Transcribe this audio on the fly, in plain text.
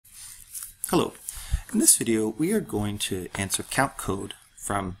Hello. In this video, we are going to answer count code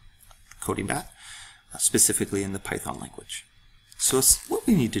from CodingBat, specifically in the Python language. So what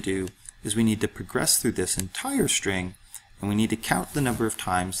we need to do is we need to progress through this entire string, and we need to count the number of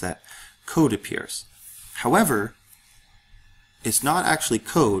times that code appears. However, it's not actually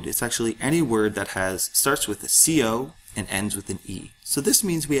code, it's actually any word that starts with a CO and ends with an E. So this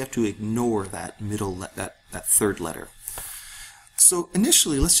means we have to ignore that that third letter. So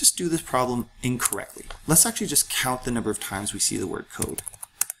initially, let's just do this problem incorrectly. Let's actually just count the number of times we see the word code.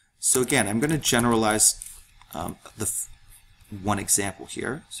 So again, I'm going to generalize one example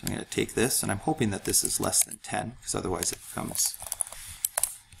here. So I'm going to take this, and I'm hoping that this is less than 10, because otherwise it becomes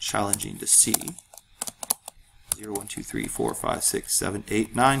challenging to see. 0, 1, 2, 3, 4, 5, 6, 7,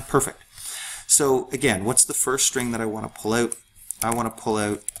 8, 9. Perfect. So again, what's the first string that I want to pull out? I want to pull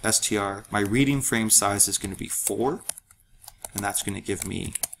out str. My reading frame size is going to be 4. And that's going to give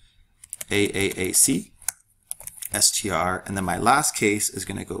me AAAC, str, and then my last case is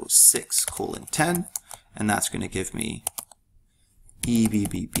going to go 6:10, and that's going to give me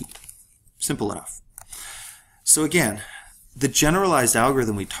EBBB. Simple enough. So again, the generalized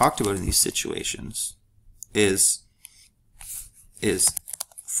algorithm we talked about in these situations is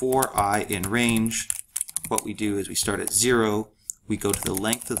for I in range. What we do is we start at 0, we go to the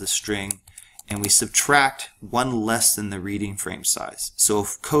length of the string, and we subtract 1 less than the reading frame size. So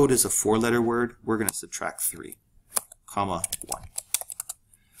if code is a 4-letter word, we're going to subtract 3, comma 1.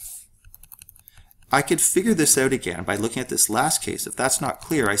 I could figure this out again by looking at this last case. If that's not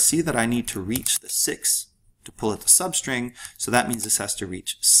clear, I see that I need to reach the 6 to pull out the substring, so that means this has to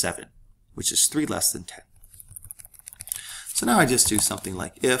reach 7, which is 3 less than 10. So now I just do something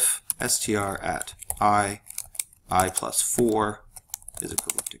like if str at I plus 4 is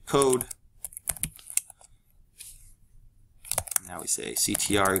equivalent to code. Now we say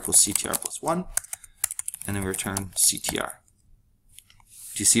CTR equals CTR plus 1, and then we return CTR.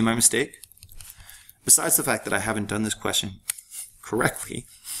 Do you see my mistake? Besides the fact that I haven't done this question correctly,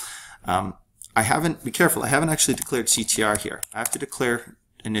 be careful, I haven't actually declared CTR here. I have to declare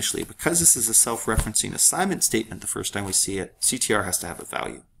initially, because this is a self-referencing assignment statement the first time we see it, CTR has to have a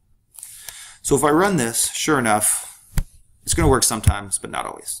value. So if I run this, sure enough, it's going to work sometimes, but not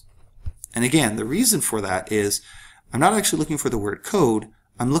always. And again, the reason for that is I'm not actually looking for the word code,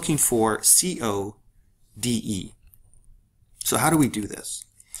 I'm looking for CODE. So how do we do this?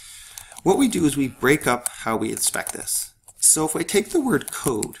 What we do is we break up how we inspect this. So if I take the word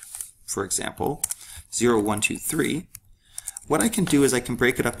code, for example, 0, 1, 2, 3, what I can do is I can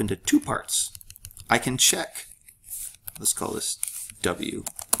break it up into 2 parts. I can check, let's call this W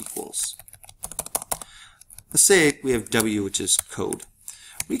equals. Let's say we have W, which is code.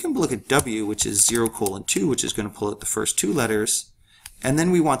 We can look at W, which is 0:2, which is going to pull out the first 2 letters, and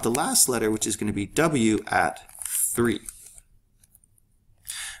then we want the last letter, which is going to be W at 3.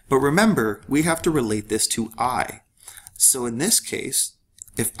 But remember, we have to relate this to I. So in this case,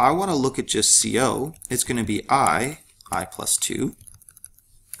 if I want to look at just CO, it's going to be I plus 2,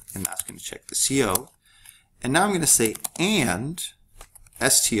 and that's going to check the CO. And now I'm going to say and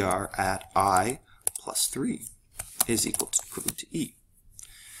str at I plus 3 is equivalent to E.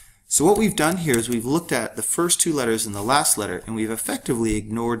 So what we've done here is we've looked at the first 2 letters and the last letter, and we've effectively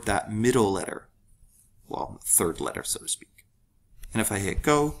ignored that middle letter. Well, the third letter, so to speak. And if I hit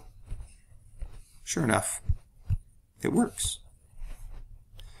go, sure enough, it works.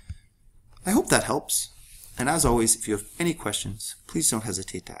 I hope that helps. And as always, if you have any questions, please don't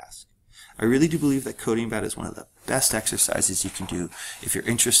hesitate to ask. I really do believe that CodingBat is one of the best exercises you can do if you're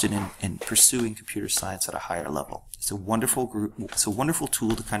interested in pursuing computer science at a higher level. It's a wonderful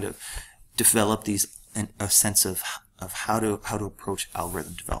tool to kind of develop a sense of how to approach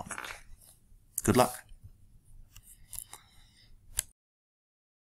algorithm development. Good luck.